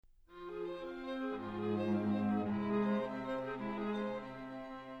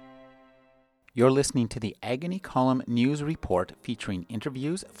You're listening to the Agony Column News Report featuring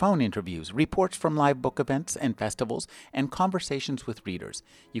interviews, phone interviews, reports from live book events and festivals, and conversations with readers.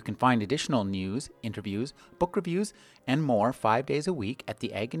 You can find additional news, interviews, book reviews, and more 5 days a week at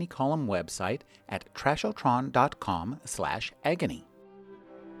the Agony Column website at trashotron.com/agony.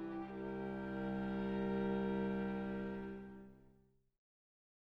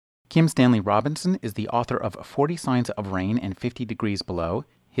 Kim Stanley Robinson is the author of 40 Signs of Rain and 50 Degrees Below.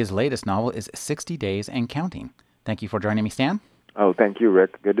 His latest novel is 60 Days and Counting. Thank you for joining me, Stan. Oh, thank you,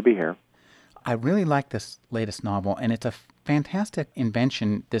 Rick. Good to be here. I really like this latest novel, and it's a fantastic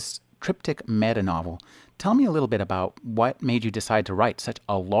invention, this triptych meta-novel. Tell me a little bit about what made you decide to write such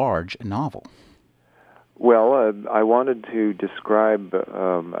a large novel. Well, I wanted to describe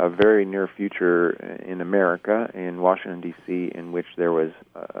a very near future in America, in Washington, D.C., in which there was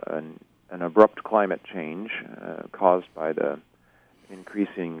an abrupt climate change caused by the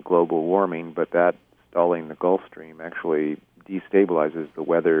increasing global warming, but that stalling the Gulf Stream actually destabilizes the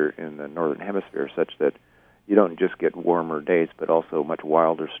weather in the Northern Hemisphere such that you don't just get warmer days, but also much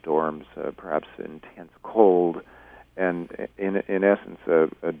wilder storms, perhaps intense cold, and in essence, a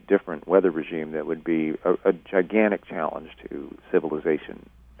different weather regime that would be a gigantic challenge to civilization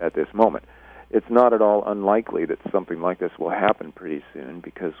at this moment. It's not at all unlikely that something like this will happen pretty soon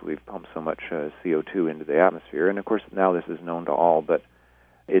because we've pumped so much CO2 into the atmosphere, and of course now this is known to all, but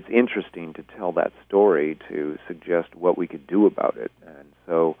it's interesting to tell that story to suggest what we could do about it. And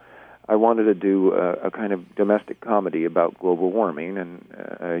so I wanted to do a kind of domestic comedy about global warming and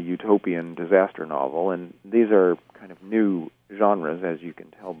a utopian disaster novel. And these are kind of new genres, as you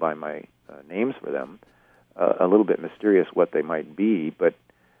can tell by my names for them. A little bit mysterious what they might be, but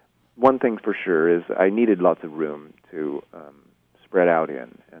one thing for sure is I needed lots of room to spread out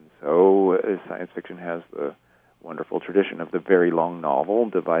in. And so science fiction has the wonderful tradition of the very long novel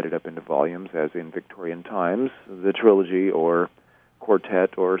divided up into volumes, as in Victorian times, the trilogy or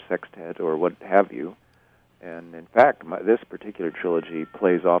quartet or sextet or what have you. And in fact, this particular trilogy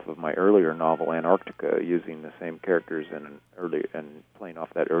plays off of my earlier novel, Antarctica, using the same characters and playing off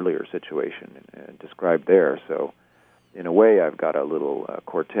that earlier situation described there. So in a way, I've got a little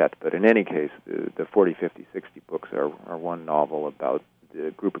quartet. But in any case, the 40, 50, 60 books are one novel about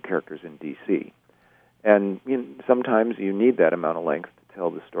the group of characters in D.C. And sometimes you need that amount of length to tell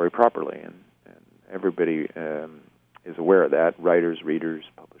the story properly, and everybody is aware of that, writers, readers,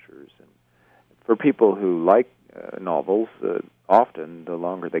 publishers. And for people who like novels, often the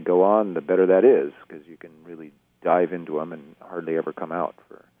longer they go on, the better that is, because you can really dive into them and hardly ever come out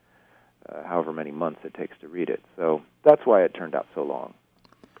for however many months it takes to read it. So that's why it turned out so long.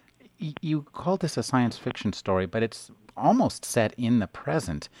 You call this a science fiction story, but it's almost set in the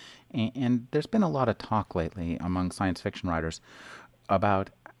present. And there's been a lot of talk lately among science fiction writers about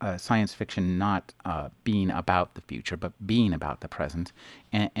science fiction not being about the future, but being about the present.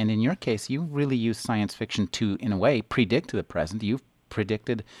 And in your case, you really use science fiction to, in a way, predict the present. You've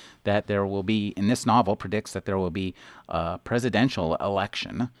predicted that there will be, in this novel, predicts that there will be a presidential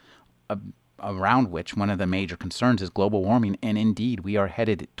election around which one of the major concerns is global warming, and indeed we are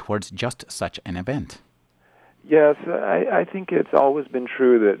headed towards just such an event. Yes, I think it's always been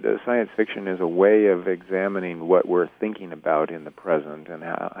true that science fiction is a way of examining what we're thinking about in the present and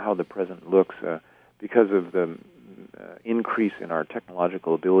how the present looks because of the increase in our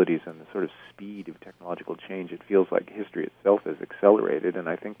technological abilities and the sort of speed of technological change. It feels like history itself is accelerated, and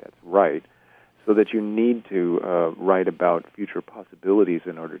I think that's right, so that you need to write about future possibilities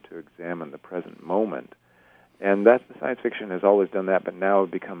in order to examine the present moment. And science fiction has always done that, but now I've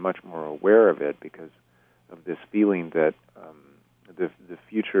become much more aware of it because of this feeling that the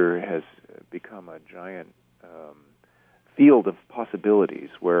future has become a giant field of possibilities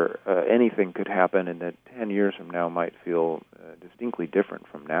where anything could happen, and that 10 years from now might feel distinctly different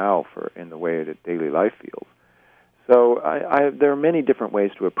from now in the way that daily life feels. So there are many different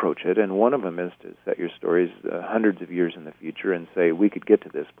ways to approach it, and one of them is to set your stories hundreds of years in the future and say, we could get to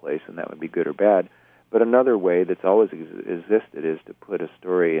this place, and that would be good or bad. But another way that's always existed is to put a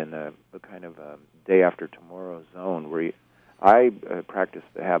story in a kind of a day-after-tomorrow zone where I practice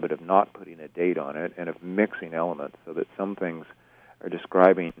the habit of not putting a date on it and of mixing elements so that some things are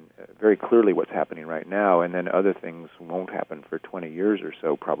describing very clearly what's happening right now, and then other things won't happen for 20 years or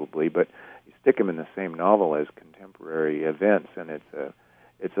so probably, but you stick them in the same novel as contemporary events, and it's a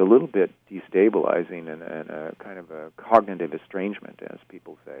little bit destabilizing and a kind of a cognitive estrangement, as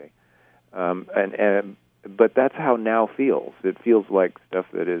people say. But that's how now feels. It feels like stuff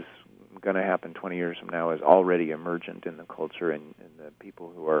that is going to happen 20 years from now is already emergent in the culture, and the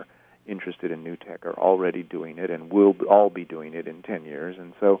people who are interested in new tech are already doing it and will all be doing it in 10 years.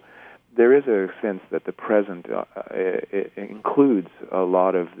 And so there is a sense that the present it includes a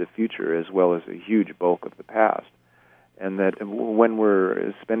lot of the future as well as a huge bulk of the past, and that when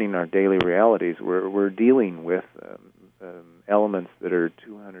we're spending our daily realities, we're dealing with elements that are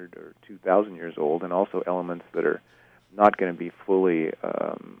 200 or 2,000 years old, and also elements that are not going to be fully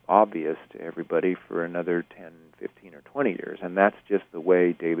obvious to everybody for another 10, 15, or 20 years, and that's just the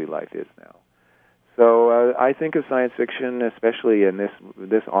way daily life is now. So I think of science fiction, especially in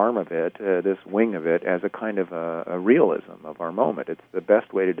this arm of it, this wing of it, as a kind of a realism of our moment. It's the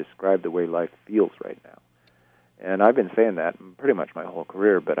best way to describe the way life feels right now. And I've been saying that pretty much my whole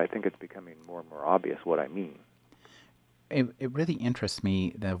career, but I think it's becoming more and more obvious what I mean. It really interests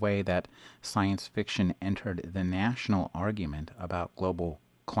me the way that science fiction entered the national argument about global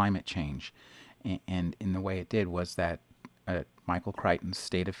climate change. And in the way it did was that Michael Crichton's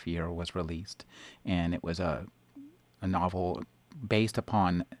State of Fear was released, and it was a novel based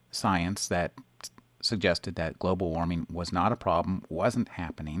upon science that suggested that global warming was not a problem, wasn't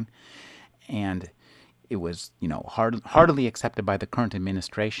happening, and it was, heartily accepted by the current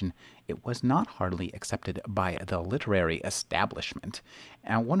administration. It was not heartily accepted by the literary establishment.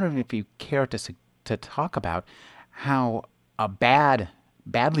 And I wonder if you care to talk about how a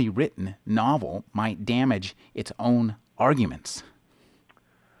badly written novel might damage its own arguments.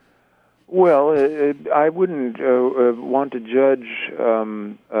 Well, I wouldn't want to judge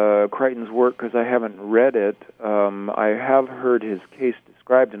Crichton's work because I haven't read it. I have heard his case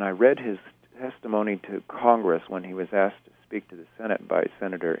described, and I read his testimony to Congress when he was asked to speak to the Senate by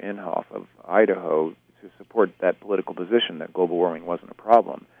Senator Inhofe of Idaho to support that political position that global warming wasn't a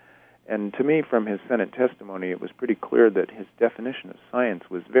problem. And to me, from his Senate testimony, it was pretty clear that his definition of science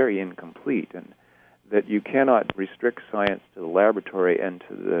was very incomplete, and that you cannot restrict science to the laboratory and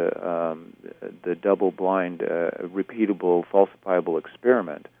to the double-blind, repeatable, falsifiable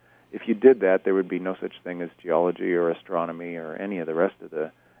experiment. If you did that, there would be no such thing as geology or astronomy or any of the rest of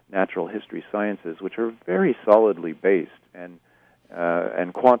the natural history sciences, which are very solidly based and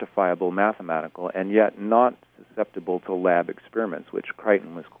quantifiable, mathematical, and yet not susceptible to lab experiments, which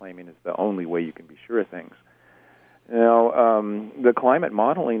Crichton was claiming is the only way you can be sure of things. Now, the climate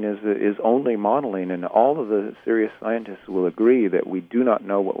modeling is only modeling, and all of the serious scientists will agree that we do not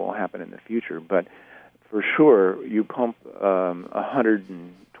know what will happen in the future. But for sure, you pump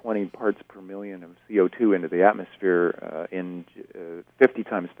 120 parts per million of CO2 into the atmosphere in 50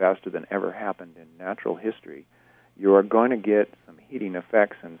 times faster than ever happened in natural history. You are going to get some heating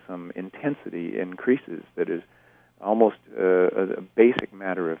effects and some intensity increases that is almost a basic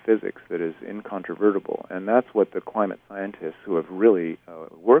matter of physics that is incontrovertible. And that's what the climate scientists who have really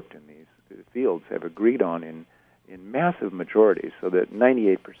worked in these fields have agreed on in massive majorities, so that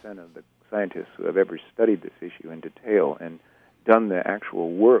 98% of the scientists who have ever studied this issue in detail and done the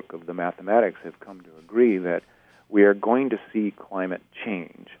actual work of the mathematics have come to agree that we are going to see climate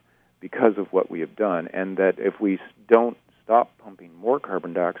change because of what we have done, and that if we don't stop pumping more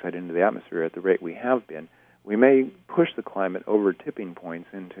carbon dioxide into the atmosphere at the rate we have been, we may push the climate over tipping points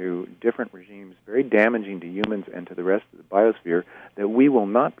into different regimes, very damaging to humans and to the rest of the biosphere, that we will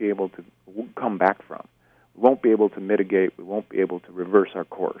not be able to come back from. We won't be able to mitigate. We won't be able to reverse our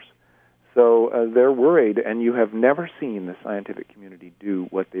course. So they're worried, and you have never seen the scientific community do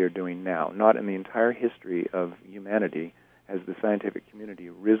what they are doing now. Not in the entire history of humanity has the scientific community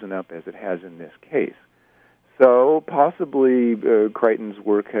risen up as it has in this case. So possibly Crichton's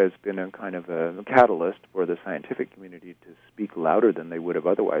work has been a kind of a catalyst for the scientific community to speak louder than they would have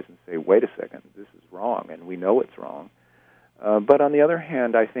otherwise and say, wait a second, this is wrong, and we know it's wrong. But on the other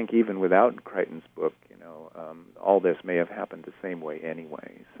hand, I think even without Crichton's book, all this may have happened the same way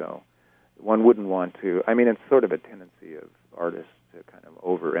anyway. So one wouldn't want to, it's sort of a tendency of artists to kind of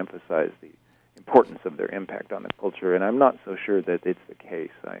overemphasize the importance of their impact on the culture, and I'm not so sure that it's the case.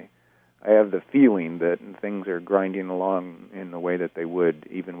 I have the feeling that things are grinding along in the way that they would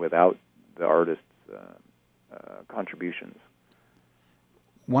even without the artist's contributions.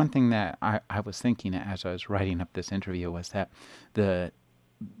 One thing that I was thinking as I was writing up this interview was that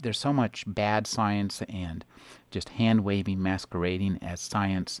there's so much bad science and just hand-waving masquerading as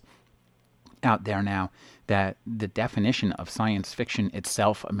science out there now that the definition of science fiction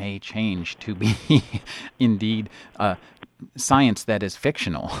itself may change to be indeed science that is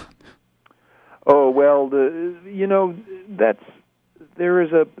fictional. Oh, well,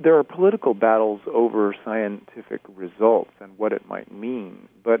 there are political battles over scientific results and what it might mean,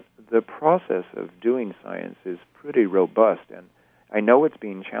 but the process of doing science is pretty robust, and I know it's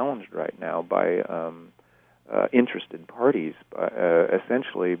being challenged right now by interested parties,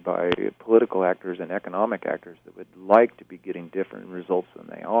 essentially by political actors and economic actors that would like to be getting different results than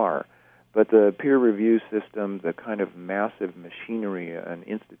they are. But the peer review system, the kind of massive machinery and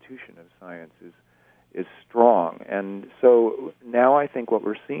institution of science is strong. And so now I think what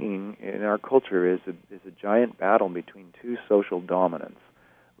we're seeing in our culture is a giant battle between two social dominants,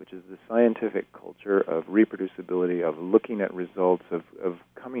 which is the scientific culture of reproducibility, of looking at results, of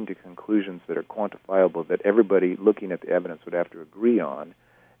coming to conclusions that are quantifiable, that everybody looking at the evidence would have to agree on,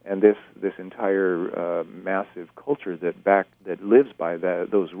 and this entire massive culture that lives by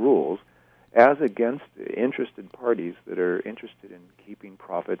those rules, as against interested parties that are interested in keeping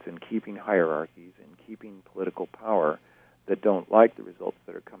profits and keeping hierarchies and keeping political power, that don't like the results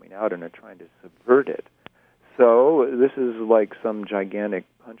that are coming out and are trying to subvert it. So this is like some gigantic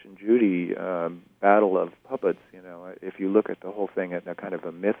Punch and Judy battle of puppets. You know, if you look at the whole thing at a kind of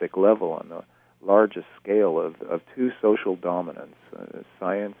a mythic level on the largest scale of two social dominants,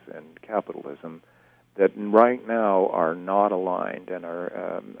 science and capitalism, that right now are not aligned and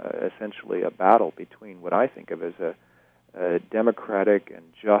are essentially a battle between what I think of as a democratic and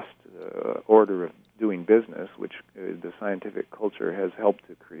just order of doing business, which the scientific culture has helped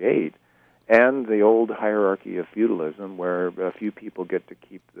to create, and the old hierarchy of feudalism where a few people get to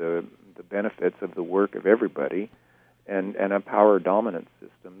keep the benefits of the work of everybody, and a power dominance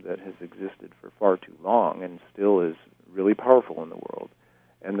system that has existed for far too long and still is really powerful in the world.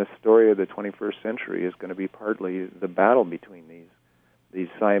 And the story of the 21st century is going to be partly the battle between these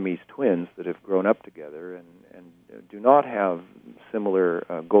Siamese twins that have grown up together and do not have similar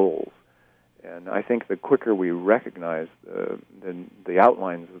goals. And I think the quicker we recognize the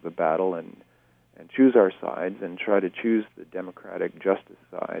outlines of the battle and choose our sides and try to choose the democratic justice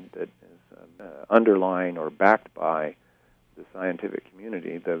side that is underlying or backed by the scientific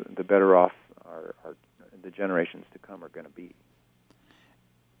community, the better off the generations to come are going to be.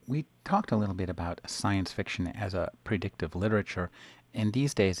 We talked a little bit about science fiction as a predictive literature, and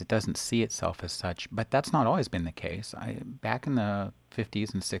these days it doesn't see itself as such, but that's not always been the case. Back in the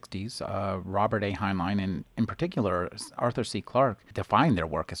 50s and 60s, Robert A. Heinlein, and in particular Arthur C. Clarke, defined their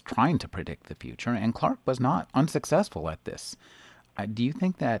work as trying to predict the future, and Clarke was not unsuccessful at this. Do you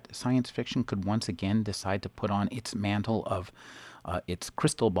think that science fiction could once again decide to put on its mantle of its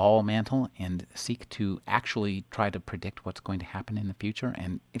crystal ball mantle and seek to actually try to predict what's going to happen in the future?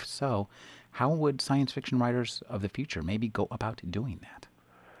 And if so, how would science fiction writers of the future maybe go about doing that?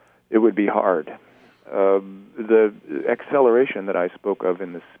 It would be hard. The acceleration that I spoke of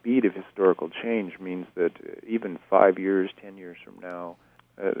in the speed of historical change means that even 5 years, 10 years from now,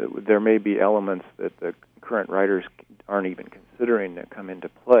 there may be elements that the current writers aren't even considering that come into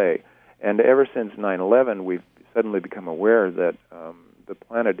play. And ever since 9/11, we've suddenly become aware that the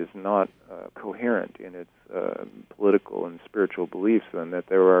planet is not coherent in its political and spiritual beliefs, and that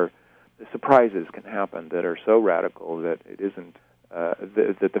there are surprises can happen that are so radical that it isn't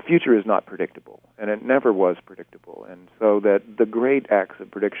that the future is not predictable, and it never was predictable. And so that the great acts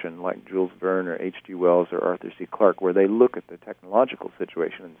of prediction, like Jules Verne or H.G. Wells or Arthur C. Clarke, where they look at the technological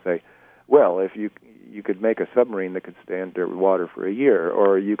situation and say, well, if you could make a submarine that could stay underwater for a year,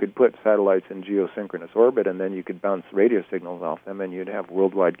 or you could put satellites in geosynchronous orbit and then you could bounce radio signals off them and you'd have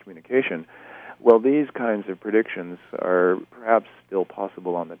worldwide communication. Well, these kinds of predictions are perhaps still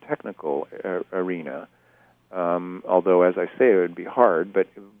possible on the technical arena, although, as I say, it would be hard. But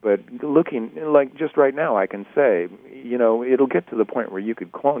looking, like just right now, I can say, it'll get to the point where you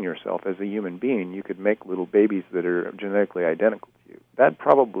could clone yourself as a human being. You could make little babies that are genetically identical to you. That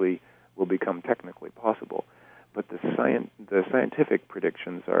probably will become technically possible. But the scientific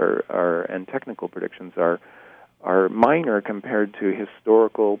predictions and technical predictions are minor compared to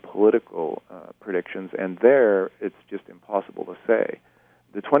historical, political predictions, and there it's just impossible to say.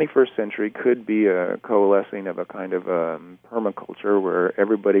 The 21st century could be a coalescing of a kind of permaculture where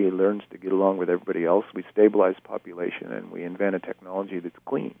everybody learns to get along with everybody else. We stabilize population and we invent a technology that's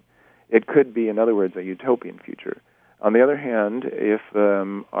clean. It could be, in other words, a utopian future. On the other hand, if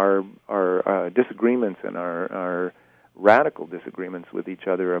our disagreements and our radical disagreements with each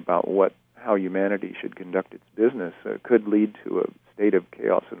other about how humanity should conduct its business could lead to a state of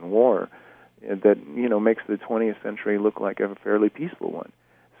chaos and war that makes the 20th century look like a fairly peaceful one.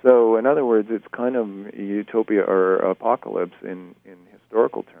 So, in other words, it's kind of utopia or apocalypse in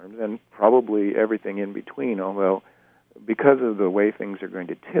historical terms, and probably everything in between, although because of the way things are going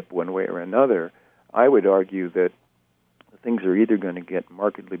to tip one way or another, I would argue that things are either going to get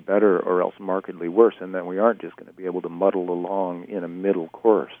markedly better or else markedly worse, and then we aren't just going to be able to muddle along in a middle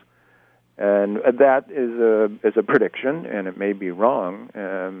course. And that is a prediction, and it may be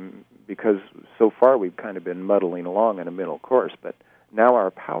wrong, because so far we've kind of been muddling along in a middle course, but now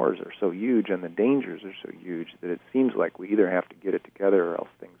our powers are so huge and the dangers are so huge that it seems like we either have to get it together or else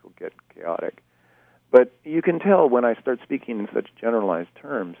things will get chaotic. But you can tell when I start speaking in such generalized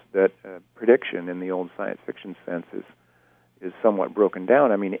terms that prediction in the old science fiction sense is somewhat broken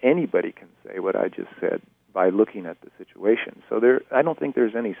down. I mean, anybody can say what I just said by looking at the situation. So I don't think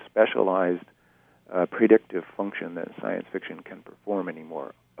there's any specialized predictive function that science fiction can perform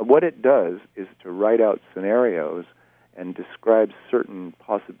anymore. What it does is to write out scenarios and describe certain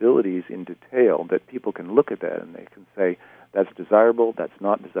possibilities in detail that people can look at that and they can say, that's desirable, that's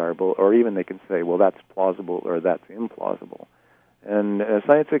not desirable, or even they can say, well, that's plausible or that's implausible. And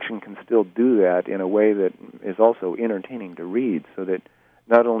science fiction can still do that in a way that is also entertaining to read, so that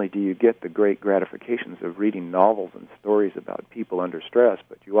not only do you get the great gratifications of reading novels and stories about people under stress,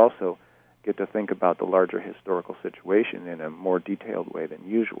 but you also get to think about the larger historical situation in a more detailed way than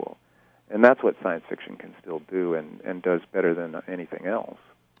usual. And that's what science fiction can still do and does better than anything else.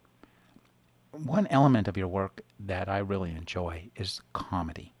 One element of your work that I really enjoy is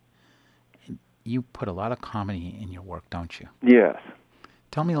comedy. You put a lot of comedy in your work, don't you? Yes.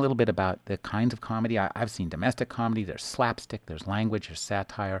 Tell me a little bit about the kinds of comedy. I've seen domestic comedy, there's slapstick, there's language, there's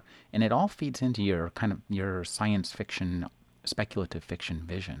satire, and it all feeds into your science fiction, speculative fiction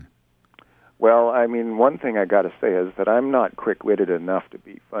vision. Well, I mean, one thing I got to say is that I'm not quick-witted enough to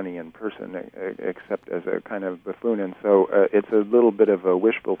be funny in person, except as a kind of buffoon, and so it's a little bit of a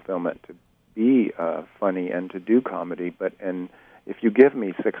wish fulfillment to be funny and to do comedy, and if you give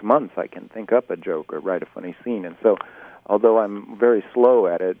me 6 months, I can think up a joke or write a funny scene. And so, although I'm very slow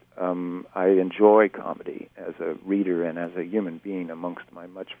at it, I enjoy comedy as a reader and as a human being amongst my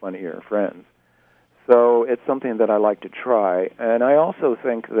much funnier friends. So it's something that I like to try, and I also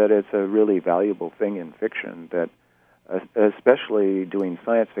think that it's a really valuable thing in fiction, that especially doing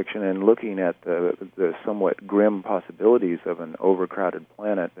science fiction and looking at the somewhat grim possibilities of an overcrowded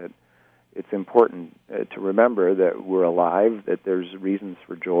planet, that it's important to remember that we're alive, that there's reasons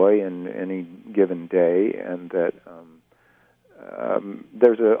for joy in any given day, and that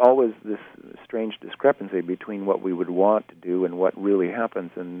there's always this strange discrepancy between what we would want to do and what really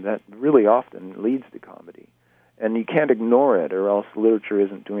happens, and that really often leads to comedy. And you can't ignore it, or else literature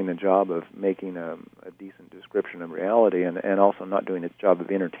isn't doing the job of making a decent description of reality, and also not doing its job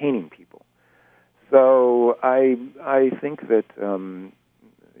of entertaining people. So I think that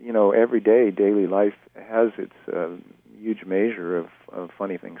everyday daily life has its huge measure of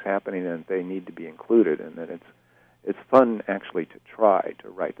funny things happening, and they need to be included, and that it's fun actually to try to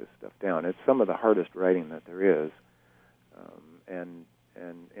write this stuff down. It's some of the hardest writing that there is, and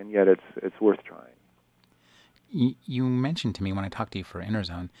yet it's worth trying. You mentioned to me when I talked to you for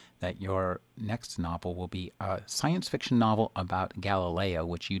Interzone that your next novel will be a science fiction novel about Galileo,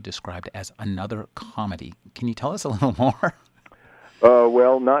 which you described as another comedy. Can you tell us a little more?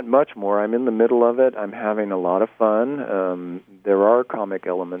 Well, not much more. I'm in the middle of it. I'm having a lot of fun. There are comic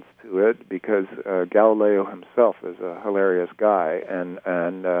elements to it because Galileo himself is a hilarious guy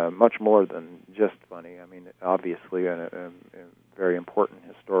and much more than just funny. I mean, obviously a very important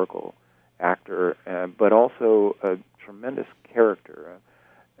historical actor, but also a tremendous character.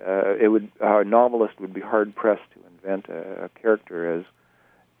 A novelist would be hard-pressed to invent a character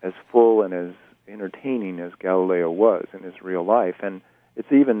as full and as entertaining as Galileo was in his real life. And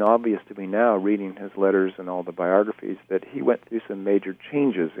it's even obvious to me now, reading his letters and all the biographies, that he went through some major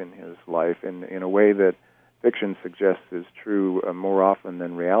changes in his life in a way that fiction suggests is true more often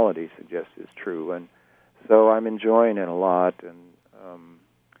than reality suggests is true. And so I'm enjoying it a lot, and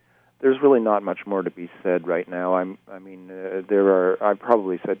there's really not much more to be said right now. I've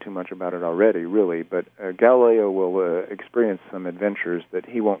probably said too much about it already, really, but Galileo will experience some adventures that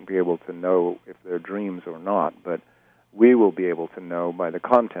he won't be able to know if they're dreams or not, but we will be able to know by the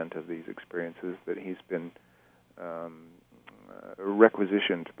content of these experiences that he's been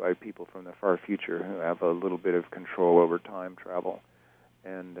requisitioned by people from the far future who have a little bit of control over time travel,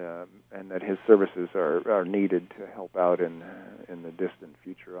 and that his services are needed to help out in the distant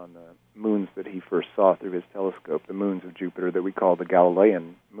future on the moons that he first saw through his telescope, the moons of Jupiter that we call the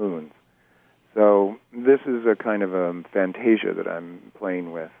Galilean moons. So this is a kind of a fantasia that I'm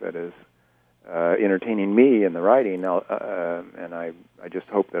playing with that is entertaining me in the writing, and I just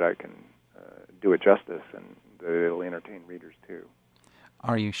hope that I can do it justice and that it'll entertain readers too.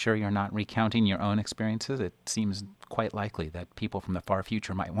 Are you sure you're not recounting your own experiences? It seems quite likely that people from the far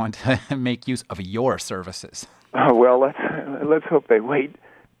future might want to make use of your services. Well, let's hope they wait.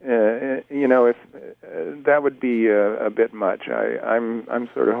 If that would be a bit much. I'm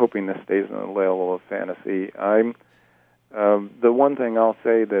sort of hoping this stays on the level of fantasy. The one thing I'll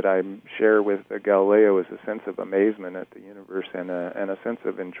say that I share with Galileo is a sense of amazement at the universe and a sense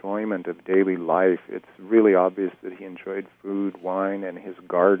of enjoyment of daily life. It's really obvious that he enjoyed food, wine, and his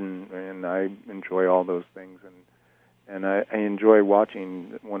garden, and I enjoy all those things. And I enjoy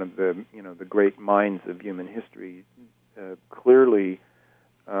watching one of the great minds of human history clearly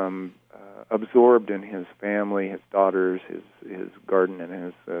absorbed in his family, his daughters, his garden, and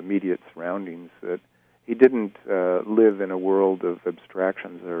his immediate surroundings. That he didn't live in a world of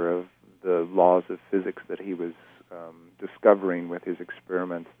abstractions or of the laws of physics that he was discovering with his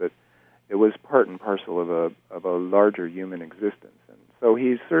experiments. That it was part and parcel of a larger human existence, and so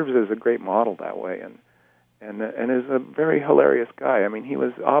he serves as a great model that way. And is a very hilarious guy. I mean, he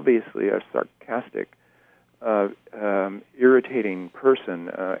was obviously a sarcastic, irritating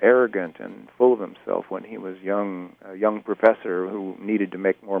person, arrogant and full of himself when he was a young professor who needed to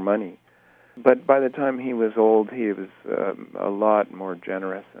make more money. But by the time he was old, he was a lot more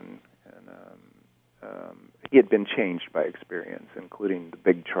generous, and he had been changed by experience, including the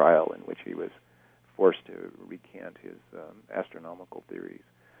big trial in which he was forced to recant his astronomical theories.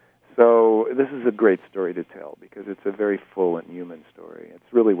 So this is a great story to tell because it's a very full and human story.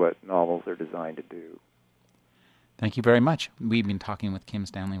 It's really what novels are designed to do. Thank you very much. We've been talking with Kim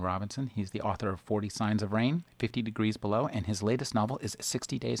Stanley Robinson. He's the author of 40 Signs of Rain, 50 Degrees Below, and his latest novel is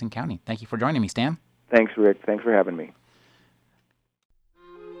 60 Days and Counting. Thank you for joining me, Stan. Thanks, Rick. Thanks for having me.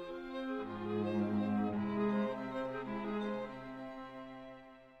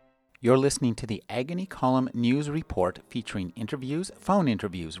 You're listening to the Agony Column News Report featuring interviews, phone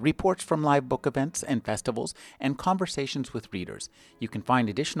interviews, reports from live book events and festivals, and conversations with readers. You can find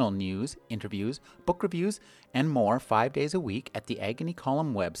additional news, interviews, book reviews, and more 5 days a week at the Agony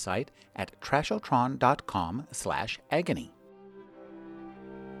Column website at trashotron.com/agony.